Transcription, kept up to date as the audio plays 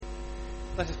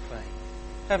Let us pray.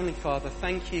 Heavenly Father,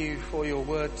 thank you for your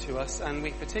word to us, and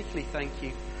we particularly thank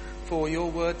you for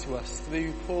your word to us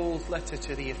through Paul's letter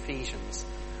to the Ephesians.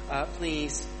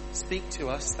 Please speak to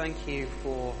us. Thank you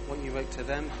for what you wrote to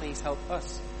them. Please help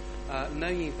us know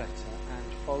you better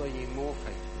and follow you more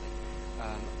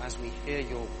faithfully as we hear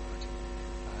your word.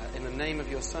 In the name of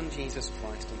your Son, Jesus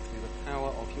Christ, and through the power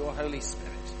of your Holy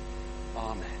Spirit.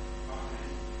 Amen. Amen.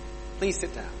 Please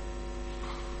sit down.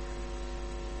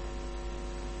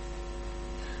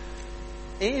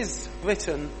 Is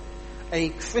Britain a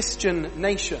Christian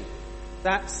nation?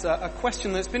 That's a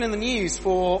question that's been in the news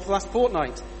for the last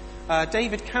fortnight.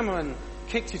 David Cameron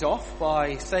kicked it off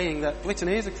by saying that Britain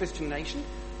is a Christian nation.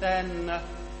 Then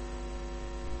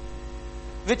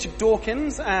Richard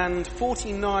Dawkins and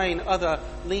 49 other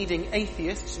leading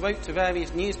atheists wrote to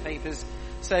various newspapers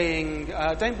saying,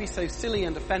 don't be so silly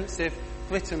and offensive,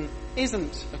 Britain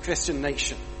isn't a Christian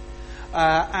nation.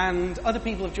 And other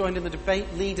people have joined in the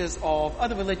debate, leaders of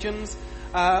other religions.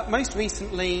 Most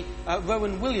recently,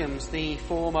 Rowan Williams, the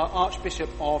former Archbishop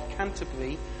of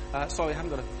Canterbury. Sorry, I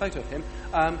haven't got a photo of him.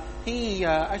 He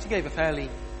actually gave a fairly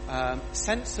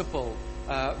sensible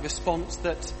response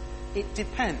that it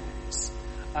depends.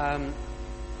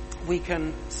 We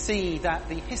can see that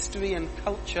the history and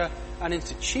culture and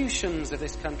institutions of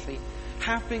this country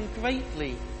have been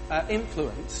greatly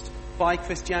influenced by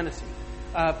Christianity.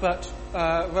 But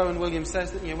Rowan Williams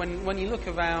says that when you look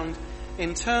around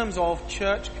in terms of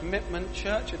church commitment,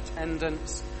 church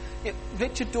attendance,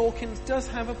 Richard Dawkins does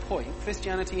have a point.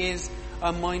 Christianity is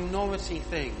a minority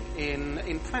thing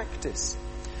in practice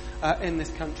in this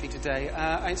country today.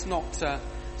 It's not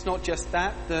just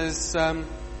that. There's in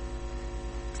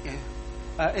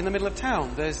the middle of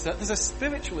town there's a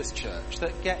spiritualist church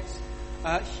that gets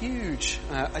huge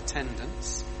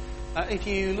attendance. If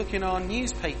you look in our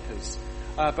newspapers,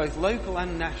 both local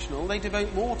and national, they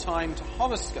devote more time to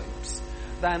horoscopes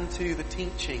than to the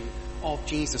teaching of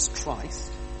Jesus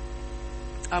Christ.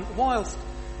 Whilst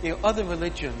other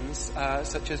religions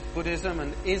such as Buddhism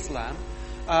and Islam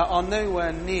are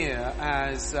nowhere near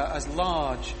as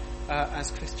large as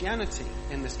Christianity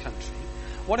in this country,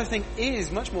 what I think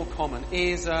is much more common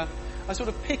is a sort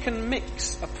of pick and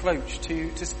mix approach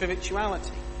to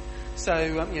spirituality.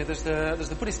 So there's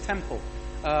the Buddhist temple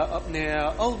up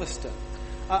near Ulverston.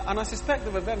 And I suspect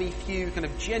there are very few kind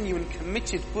of genuine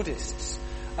committed Buddhists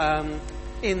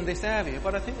in this area,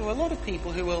 but I think there are a lot of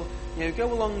people who will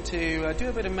go along to do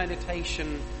a bit of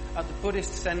meditation at the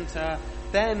Buddhist centre,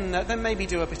 then maybe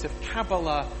do a bit of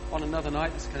Kabbalah on another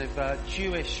night. This kind of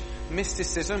Jewish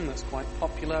mysticism that's quite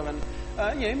popular, and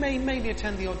maybe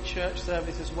attend the odd church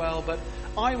service as well. But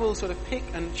I will sort of pick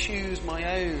and choose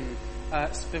my own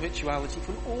spirituality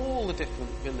from all the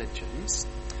different religions.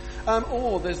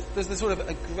 Or there's the sort of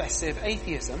aggressive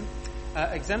atheism,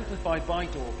 exemplified by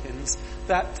Dawkins,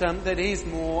 that is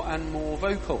more and more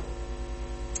vocal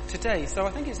today. So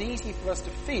I think it's easy for us to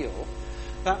feel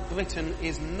that Britain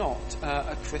is not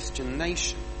a Christian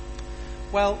nation.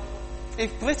 Well,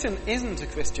 if Britain isn't a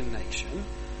Christian nation,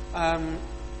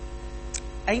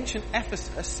 ancient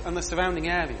Ephesus and the surrounding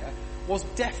area was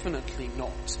definitely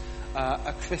not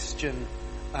a Christian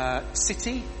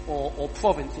city or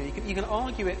province. You can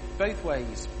argue it both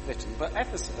ways, Britain, but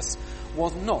Ephesus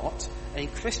was not a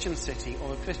Christian city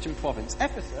or a Christian province.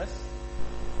 Ephesus,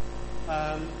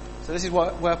 so this is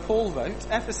where Paul wrote,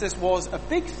 Ephesus was a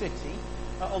big city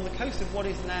on the coast of what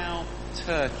is now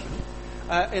Turkey,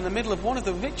 in the middle of one of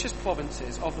the richest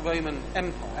provinces of the Roman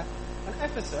Empire, and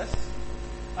Ephesus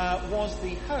was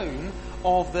the home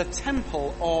of the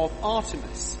Temple of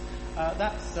Artemis.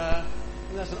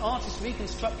 There's an artist's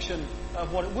reconstruction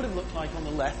of what it would have looked like on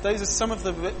the left. Those are some of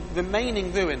the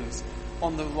remaining ruins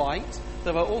on the right.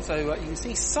 There are also, you can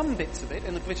see some bits of it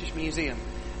in the British Museum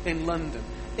in London.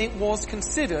 It was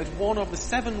considered one of the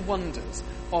 7 wonders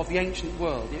of the ancient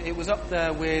world. It was up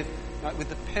there with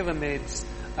the pyramids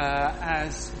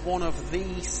as one of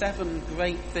the 7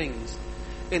 great things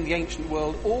in the ancient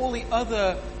world. All the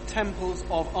other temples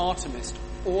of Artemis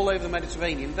all over the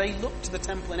Mediterranean, they looked to the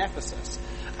temple in Ephesus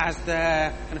as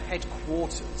their kind of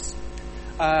headquarters.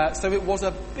 So it was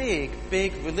a big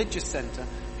religious centre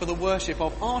for the worship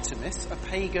of Artemis, a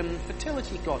pagan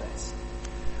fertility goddess.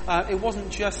 It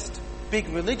wasn't just big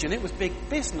religion, it was big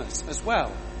business as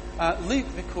well.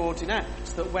 Luke records in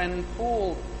Acts that when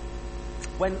Paul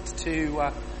went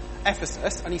to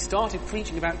Ephesus and he started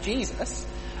preaching about Jesus,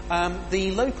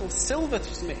 the local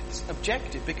silversmiths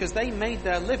objected because they made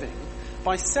their living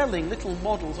by selling little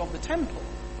models of the temple.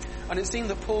 And it seemed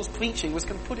that Paul's preaching was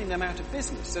kind of putting them out of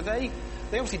business. So they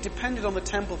obviously depended on the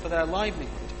temple for their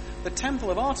livelihood. The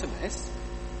temple of Artemis,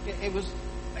 it was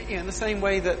in the same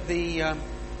way that the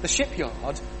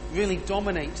shipyard really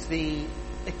dominates the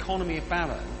economy of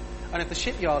Barrow, and if the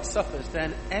shipyard suffers,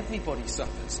 then everybody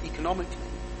suffers economically.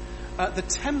 The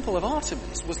Temple of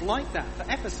Artemis was like that for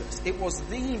Ephesus. It was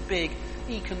the big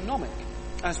economic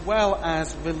as well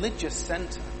as religious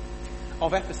centre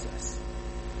of Ephesus.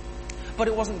 But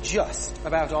it wasn't just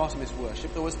about Artemis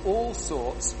worship. There was all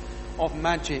sorts of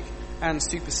magic and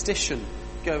superstition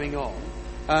going on.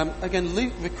 Again,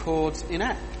 Luke records in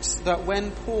Acts that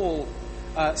when Paul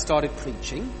started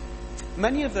preaching,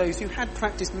 many of those who had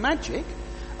practiced magic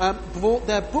brought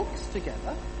their books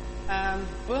together and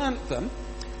burnt them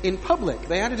in public.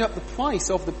 They added up the price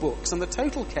of the books, and the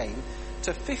total came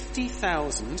to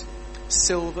 50,000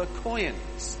 silver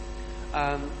coins.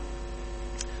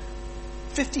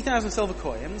 50,000 silver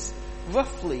coins,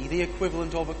 roughly the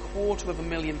equivalent of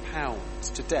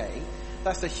 £250,000 today.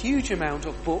 That's a huge amount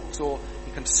of books, or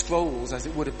you can scrolls, as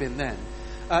it would have been then,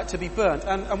 to be burnt.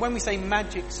 And when we say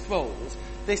magic scrolls,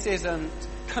 this isn't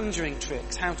conjuring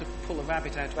tricks, how to pull a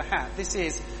rabbit out of a hat. This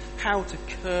is how to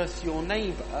curse your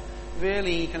neighbour.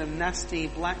 Really kind of nasty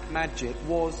black magic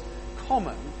was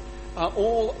common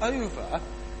all over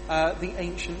the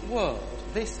ancient world.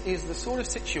 This is the sort of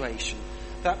situation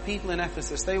that people in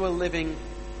Ephesus, they were living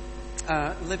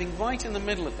right in the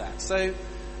middle of that. So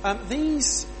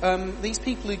these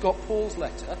people who got Paul's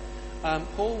letter,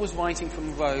 Paul was writing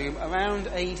from Rome around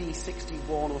AD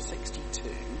 61 or 62.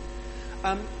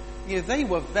 They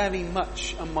were very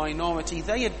much a minority.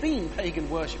 They had been pagan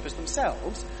worshippers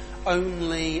themselves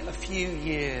only a few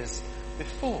years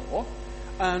before,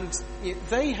 and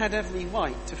they had every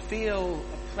right to feel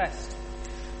oppressed,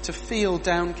 to feel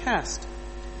downcast.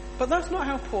 But that's not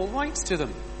how Paul writes to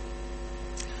them.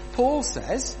 Paul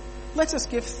says, "Let us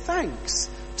give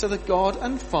thanks to the God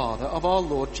and Father of our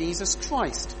Lord Jesus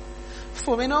Christ.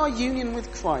 For in our union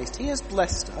with Christ, he has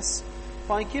blessed us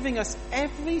by giving us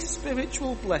every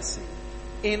spiritual blessing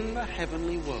in the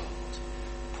heavenly world."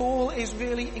 Paul is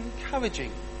really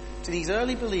encouraging to these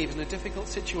early believers in a difficult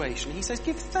situation. He says,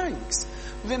 give thanks.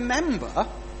 Remember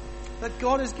that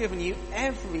God has given you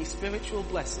every spiritual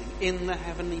blessing in the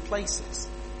heavenly places.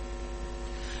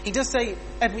 He does say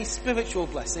every spiritual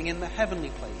blessing in the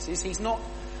heavenly places. He's not,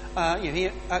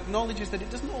 he acknowledges that it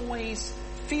doesn't always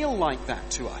feel like that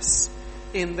to us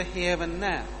in the here and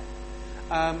now.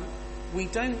 We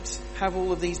don't have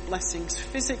all of these blessings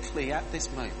physically at this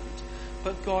moment,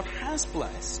 but God has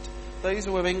blessed those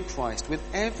who are in Christ with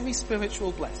every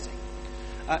spiritual blessing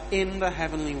in the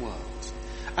heavenly world.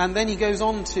 And then he goes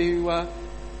on to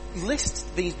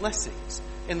list these blessings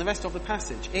in the rest of the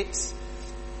passage. It's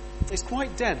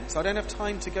quite dense. I don't have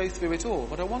time to go through it all,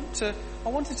 but I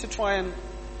wanted to try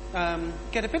and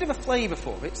get a bit of a flavour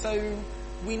for it, so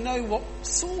we know what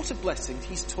sort of blessings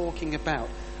he's talking about.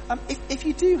 If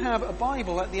you do have a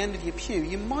Bible at the end of your pew,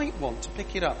 you might want to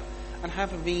pick it up and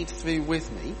have a read through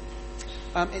with me.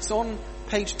 It's on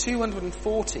page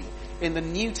 240 in the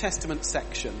New Testament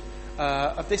section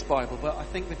of this Bible, but I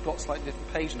think they've got slightly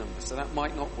different page numbers, so that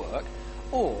might not work.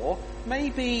 Or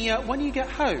maybe when you get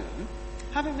home,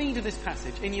 have a read of this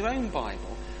passage in your own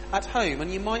Bible at home,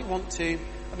 and you might want to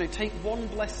take one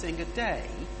blessing a day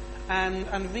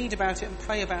and read about it and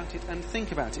pray about it and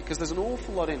think about it, because there's an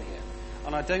awful lot in here,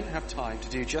 and I don't have time to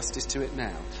do justice to it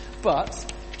now.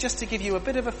 But just to give you a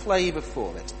bit of a flavour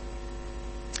for it.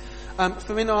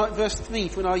 For in our verse 3,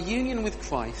 for in our union with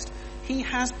Christ, he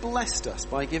has blessed us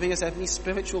by giving us every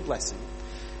spiritual blessing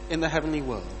in the heavenly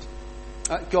world.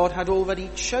 God had already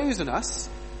chosen us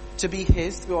to be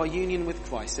his through our union with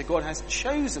Christ. So God has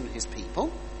chosen his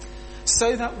people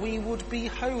so that we would be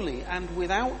holy and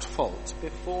without fault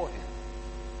before him.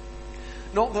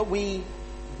 Not that we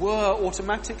were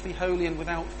automatically holy and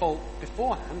without fault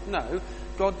beforehand. No,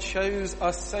 God chose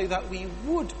us so that we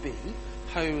would be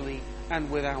holy and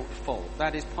without fault.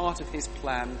 That is part of his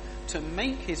plan, to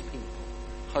make his people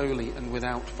holy and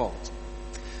without fault.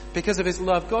 Because of his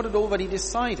love, God had already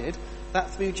decided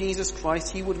that through Jesus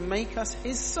Christ he would make us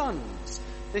his sons.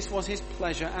 This was his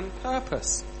pleasure and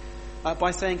purpose.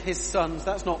 By saying his sons,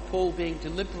 that's not Paul being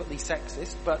deliberately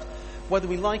sexist, but whether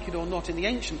we like it or not, in the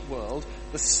ancient world,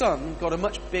 the son got a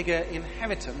much bigger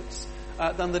inheritance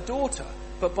than the daughter.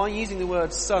 But by using the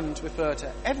word son to refer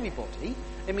to everybody,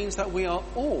 it means that we are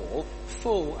all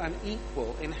full and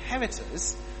equal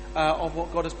inheritors of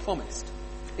what God has promised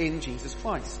in Jesus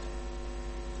Christ.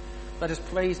 Let us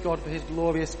praise God for his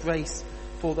glorious grace,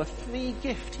 for the free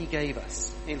gift he gave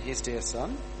us in his dear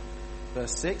Son.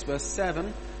 Verse 6, verse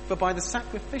 7, for by the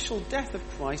sacrificial death of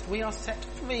Christ we are set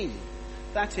free.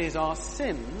 That is, our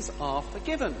sins are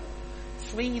forgiven.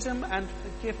 Freedom and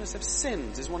forgiveness of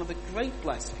sins is one of the great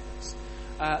blessings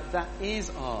that is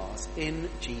ours in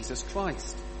Jesus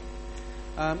Christ.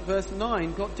 Verse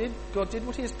 9, God did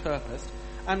what he has purposed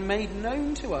and made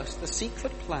known to us the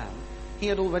secret plan he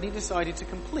had already decided to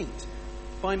complete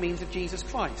by means of Jesus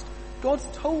Christ. God's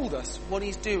told us what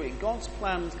he's doing. God's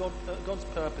plans, God's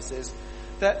purposes,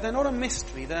 they're not a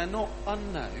mystery. They're not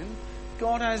unknown.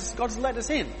 God's let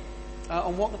us in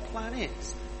on what the plan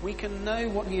is. We can know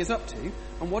what he is up to,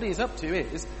 and what he is up to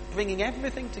is bringing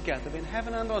everything together in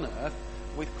heaven and on earth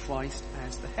with Christ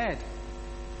as the head.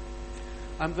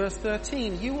 And verse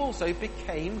 13, you also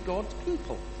became God's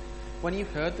people when you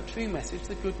heard the true message,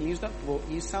 the good news that brought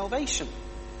you salvation.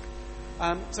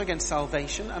 So again,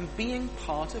 salvation and being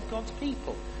part of God's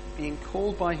people, being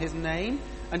called by his name,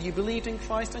 and you believed in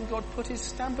Christ and God put his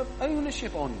stamp of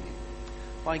ownership on you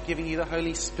by giving you the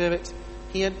Holy Spirit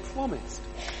he had promised.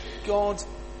 God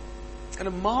kind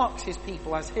of marked his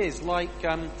people as his, like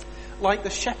the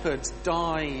shepherds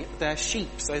dye their sheep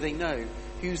so they know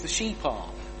whose the sheep are.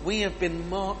 We have been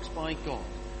marked by God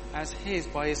as his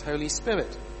by his Holy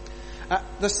Spirit.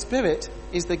 The Spirit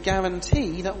is the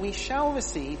guarantee that we shall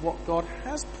receive what God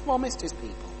has promised his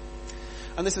people.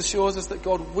 And this assures us that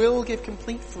God will give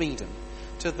complete freedom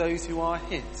to those who are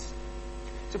his.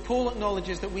 So Paul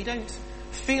acknowledges that we don't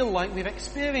feel like we've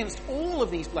experienced all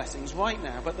of these blessings right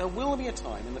now, but there will be a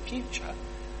time in the future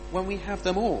when we have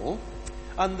them all.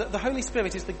 And the Holy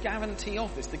Spirit is the guarantee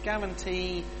of this, the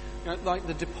guarantee, like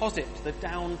the deposit, the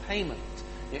down payment.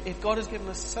 If God has given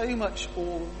us so much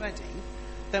already,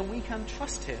 then we can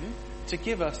trust him to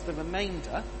give us the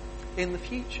remainder in the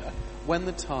future when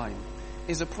the time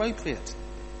is appropriate.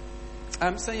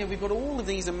 So we've got all of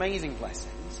these amazing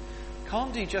blessings.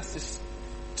 Can't do justice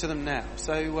to them now.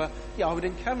 So I would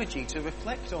encourage you to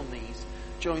reflect on these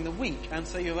during the week and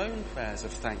say your own prayers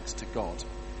of thanks to God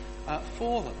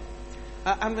for them.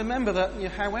 And remember that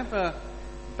however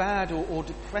bad or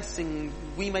depressing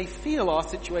we may feel our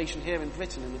situation here in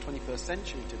Britain in the 21st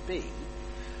century to be,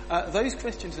 those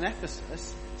Christians in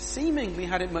Ephesus seemingly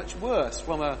had it much worse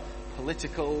from a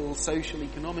political, social,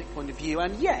 economic point of view.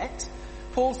 And yet,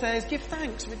 Paul says, give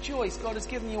thanks, rejoice. God has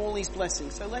given you all these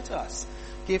blessings. So let us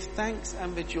give thanks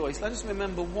and rejoice. Let us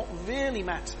remember what really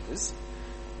matters.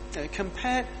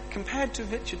 Compared to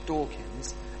Richard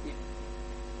Dawkins,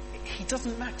 he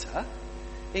doesn't matter.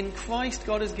 In Christ,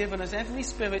 God has given us every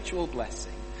spiritual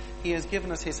blessing. He has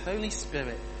given us his Holy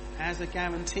Spirit as a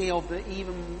guarantee of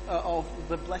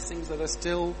the blessings that are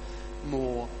still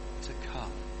more to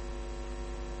come.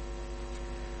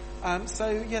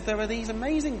 There are these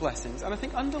amazing blessings, and I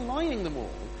think underlying them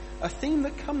all, a theme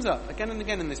that comes up again and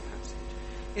again in this passage,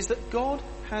 is that God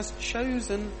has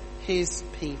chosen his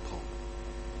people.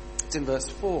 It's in verse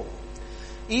 4.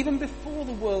 Even before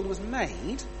the world was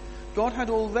made, God had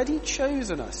already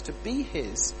chosen us to be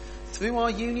his through our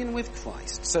union with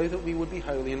Christ, so that we would be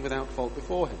holy and without fault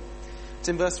before him. It's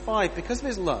in verse 5, because of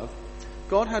his love,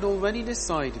 God had already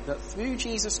decided that through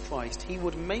Jesus Christ he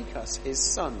would make us his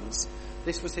sons.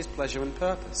 This was his pleasure and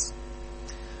purpose.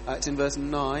 It's in verse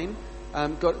 9,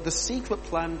 the secret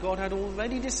plan God had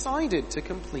already decided to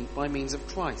complete by means of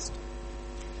Christ.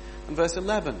 And verse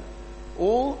 11,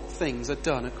 all things are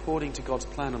done according to God's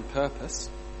plan and purpose,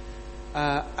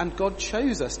 and God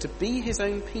chose us to be his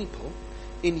own people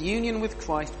in union with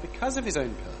Christ because of his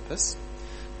own purpose,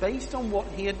 based on what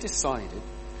he had decided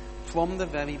from the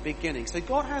very beginning. So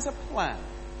God has a plan.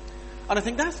 And I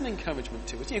think that's an encouragement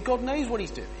to us. God knows what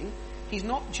he's doing. He's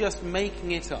not just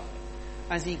making it up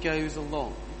as he goes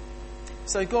along.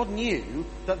 So God knew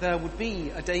that there would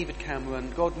be a David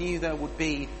Cameron. God knew there would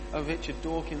be a Richard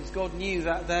Dawkins. God knew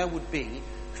that there would be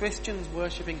Christians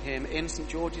worshipping him in St.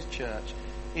 George's Church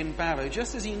in Barrow,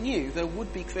 just as he knew there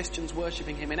would be Christians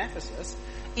worshipping him in Ephesus,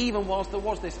 even whilst there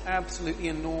was this absolutely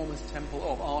enormous temple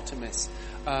of Artemis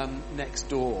next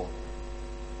door.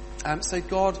 So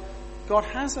God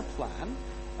has a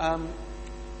plan.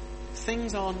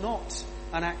 Things are not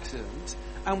an accident,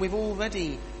 and we've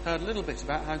already heard a little bit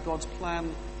about how God's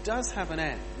plan does have an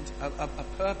end, a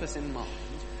purpose in mind.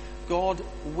 God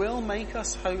will make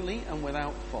us holy and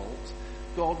without fault.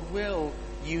 God will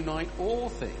unite all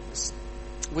things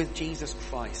with Jesus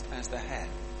Christ as the head.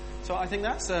 So I think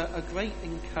that's a great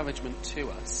encouragement to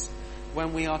us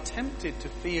when we are tempted to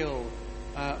feel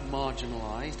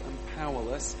marginalised and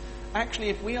powerless. Actually,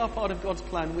 if we are part of God's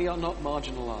plan, we are not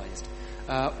marginalised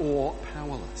or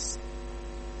powerless.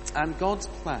 And God's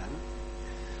plan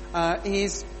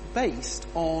is based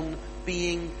on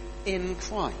being in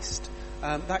Christ.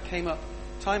 That came up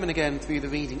time and again through the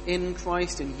reading. In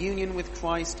Christ, in union with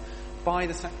Christ, by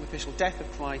the sacrificial death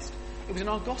of Christ. It was in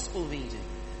our gospel reading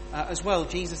as well.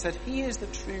 Jesus said, he is the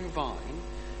true vine,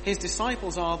 His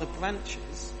disciples are the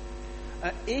branches.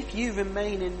 If you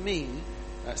remain in me,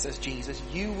 says Jesus,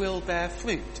 you will bear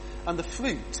fruit. And the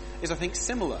fruit is, I think,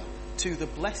 similar to the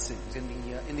blessings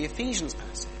in the Ephesians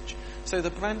passage. So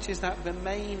the branches that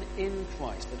remain in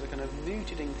Christ, that are kind of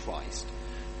rooted in Christ,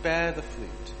 bear the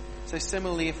fruit. So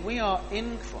similarly, if we are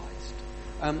in Christ,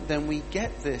 then we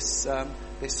get this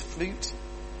fruit,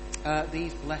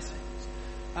 these blessings.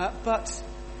 But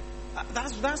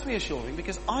that's reassuring,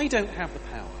 because I don't have the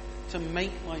power to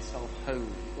make myself holy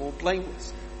or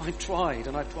blameless. I've tried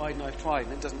and I've tried and I've tried,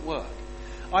 and it doesn't work.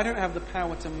 I don't have the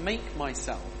power to make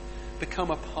myself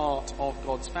become a part of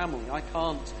God's family. I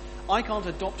can't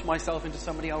adopt myself into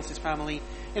somebody else's family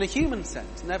in a human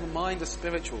sense, never mind a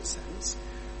spiritual sense.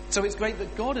 So it's great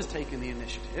that God has taken the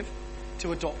initiative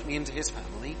to adopt me into his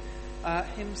family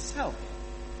himself.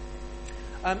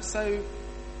 So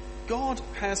God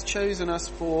has chosen us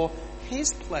for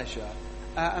his pleasure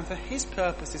and for his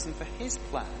purposes and for his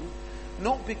plan,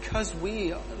 not because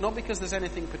there's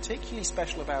anything particularly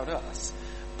special about us,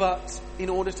 but in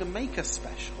order to make us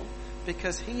special,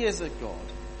 because he is a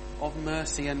God of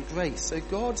mercy and grace. So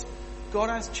God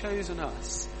has chosen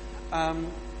us,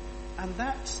 and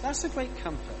that's a great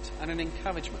comfort and an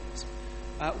encouragement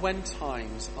when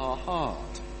times are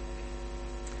hard.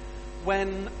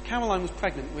 When Caroline was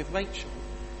pregnant with Rachel,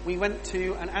 we went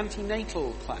to an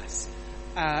antenatal class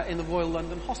in the Royal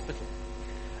London Hospital,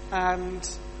 and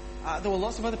there were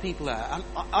lots of other people there, and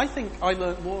I think I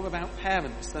learnt more about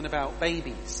parents than about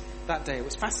babies that day. It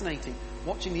was fascinating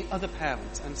watching the other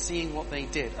parents and seeing what they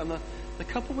did. And the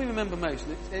couple we remember most,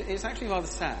 and it's actually rather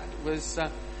sad, was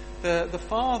the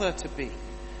father-to-be.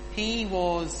 He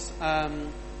was, I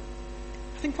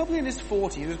think, probably in his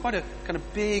 40s. He was quite a kind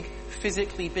of big,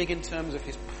 physically big in terms of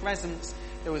his presence.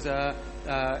 There was a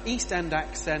East End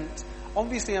accent.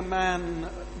 Obviously a man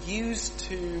used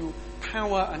to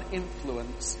power and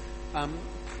influence,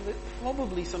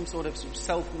 probably some sort of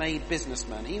self-made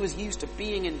businessman. He was used to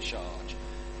being in charge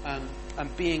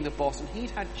and being the boss, and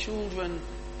he'd had children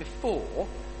before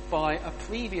by a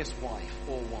previous wife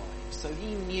or wives, so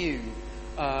he knew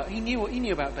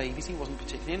about babies. He wasn't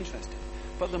particularly interested.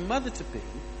 But the mother-to-be,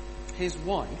 his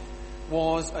wife,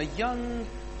 was a young,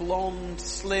 blonde,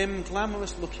 slim,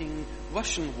 glamorous-looking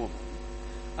Russian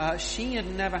woman. She had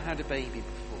never had a baby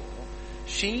before.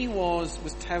 She was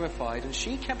terrified, and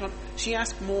she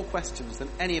asked more questions than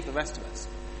any of the rest of us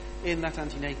in that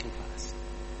antenatal class.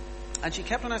 And she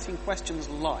kept on asking questions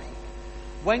like,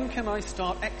 when can I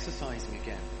start exercising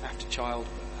again after childbirth?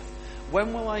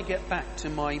 When will I get back to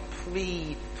my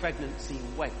pre-pregnancy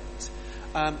weight?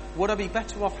 Would I be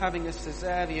better off having a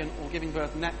cesarean or giving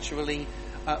birth naturally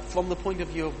from the point of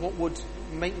view of what would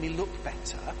make me look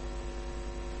better?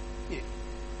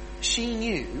 She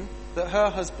knew that her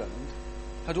husband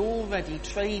had already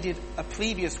traded a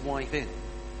previous wife in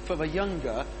for a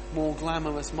younger, more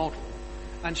glamorous model,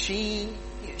 and she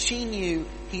knew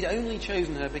he'd only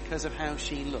chosen her because of how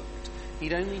she looked.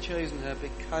 He'd only chosen her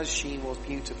because she was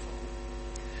beautiful.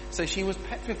 So she was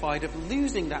petrified of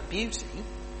losing that beauty,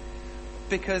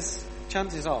 because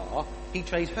chances are he'd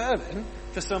trade her in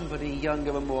for somebody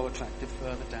younger and more attractive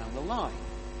further down the line.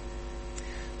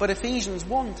 But Ephesians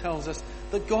 1 tells us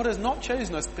that God has not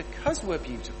chosen us because we're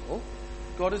beautiful.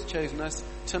 God has chosen us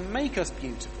to make us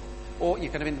beautiful. Or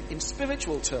in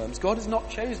spiritual terms, God has not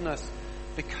chosen us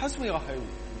because we are holy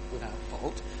and without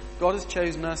fault. God has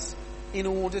chosen us in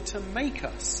order to make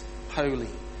us holy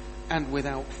and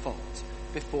without fault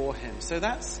before him. So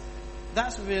that's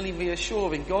really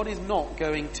reassuring. God is not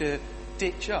going to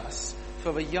ditch us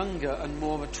for a younger and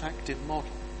more attractive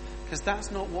model, because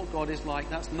that's not what God is like.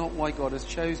 That's not why God has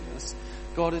chosen us.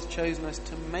 God has chosen us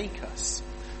to make us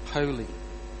holy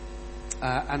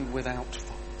and without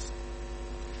fault.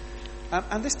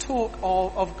 And this talk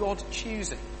of God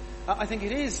choosing, I think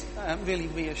it is really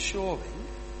reassuring.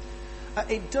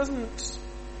 It doesn't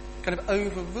kind of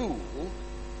overrule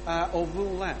or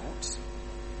rule out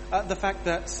the fact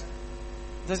that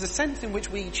there's a sense in which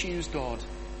we choose God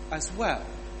as well.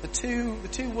 The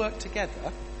two work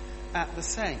together at the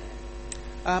same.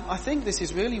 I think this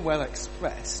is really well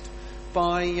expressed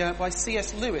by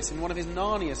C.S. Lewis in one of his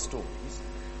Narnia stories,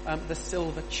 The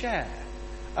Silver Chair.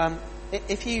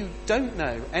 If you don't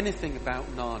know anything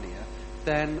about Narnia,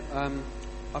 then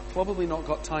I've probably not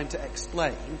got time to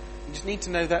explain. You just need to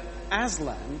know that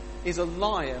Aslan is a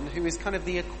lion who is kind of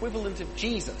the equivalent of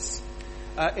Jesus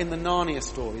in the Narnia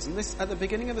stories. And this, at the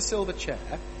beginning of The Silver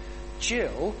Chair,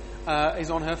 Jill is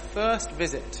on her first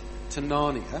visit to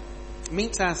Narnia,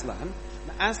 meets Aslan,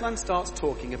 and Aslan starts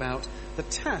talking about the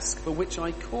task for which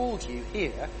I called you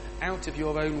here out of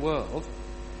your own world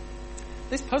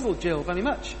this puzzled Jill very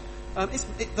much.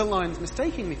 The lion's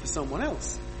mistaking me for someone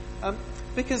else.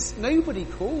 Because nobody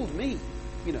called me,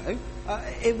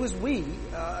 it was we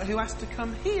who asked to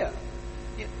come here.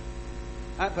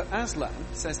 But Aslan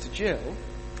says to Jill,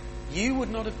 you would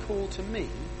not have called to me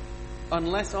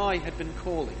unless I had been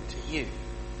calling to you.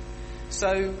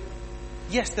 So,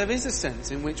 yes, there is a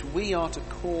sense in which we are to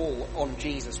call on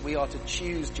Jesus. We are to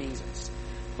choose Jesus.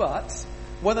 But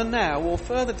whether now or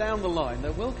further down the line,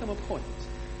 there will come a point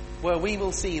where we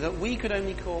will see that we could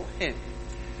only call him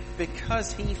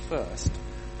because he first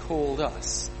called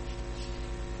us.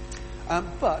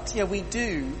 But we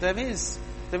do. There is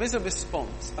a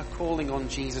response, a calling on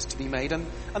Jesus to be made, and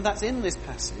that's in this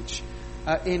passage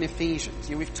in Ephesians.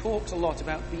 We've talked a lot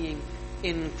about being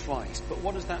in Christ, but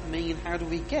what does that mean? How do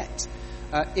we get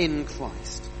in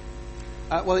Christ?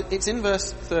 It's in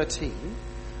verse 13.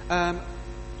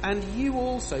 And you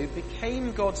also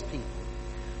became God's people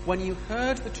when you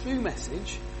heard the true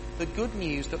message, the good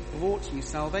news that brought you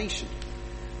salvation.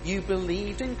 You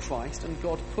believed in Christ, and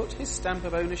God put his stamp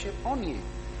of ownership on you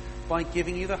by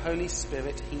giving you the Holy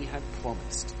Spirit he had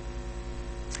promised.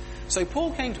 So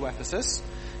Paul came to Ephesus.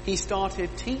 He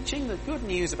started teaching the good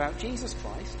news about Jesus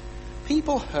Christ.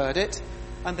 People heard it,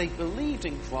 and they believed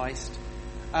in Christ,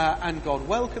 and God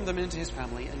welcomed them into his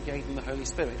family and gave them the Holy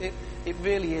Spirit. It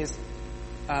really is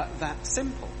that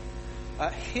simple.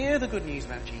 Hear the good news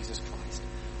about Jesus Christ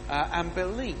and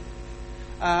believe.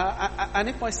 And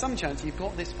if by some chance you've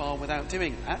got this far without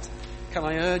doing that, can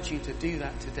I urge you to do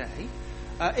that today?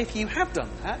 If you have done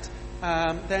that,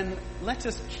 then let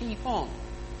us keep on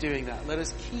doing that. Let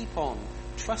us keep on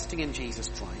trusting in Jesus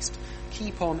Christ.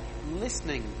 Keep on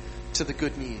listening to the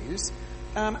good news.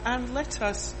 And let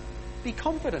us be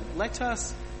confident. Let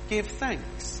us give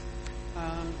thanks.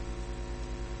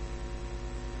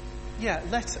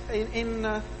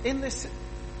 In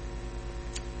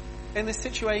this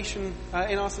situation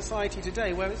in our society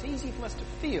today, where it's easy for us to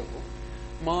feel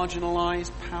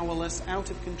marginalised, powerless,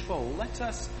 out of control, let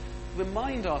us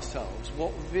remind ourselves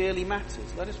what really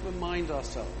matters. Let us remind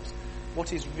ourselves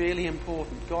what is really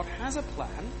important. God has a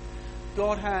plan.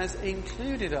 God has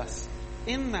included us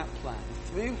in that plan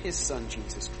through his Son,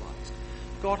 Jesus Christ.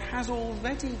 God has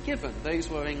already given those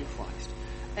who are in Christ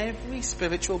every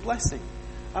spiritual blessing.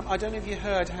 I don't know if you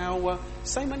heard how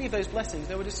so many of those blessings,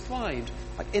 they were described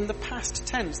in the past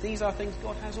tense. These are things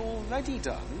God has already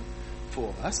done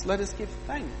for us. Let us give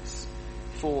thanks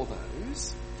for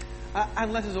those.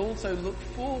 And let us also look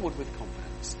forward with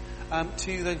confidence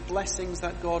to the blessings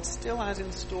that God still has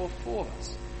in store for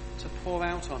us to pour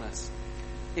out on us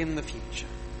in the future.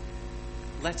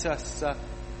 Let us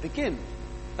begin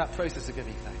that process of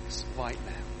giving thanks right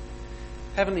now.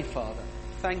 Heavenly Father,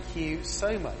 thank you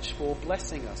so much for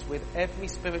blessing us with every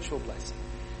spiritual blessing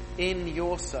in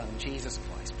your Son, Jesus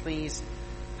Christ. Please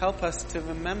help us to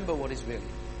remember what is really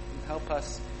important. Help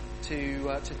us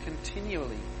to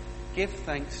continually give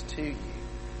thanks to you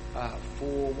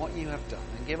for what you have done,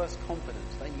 and give us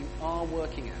confidence that you are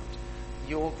working out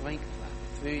your great plan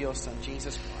through your Son,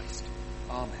 Jesus Christ.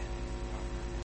 Amen.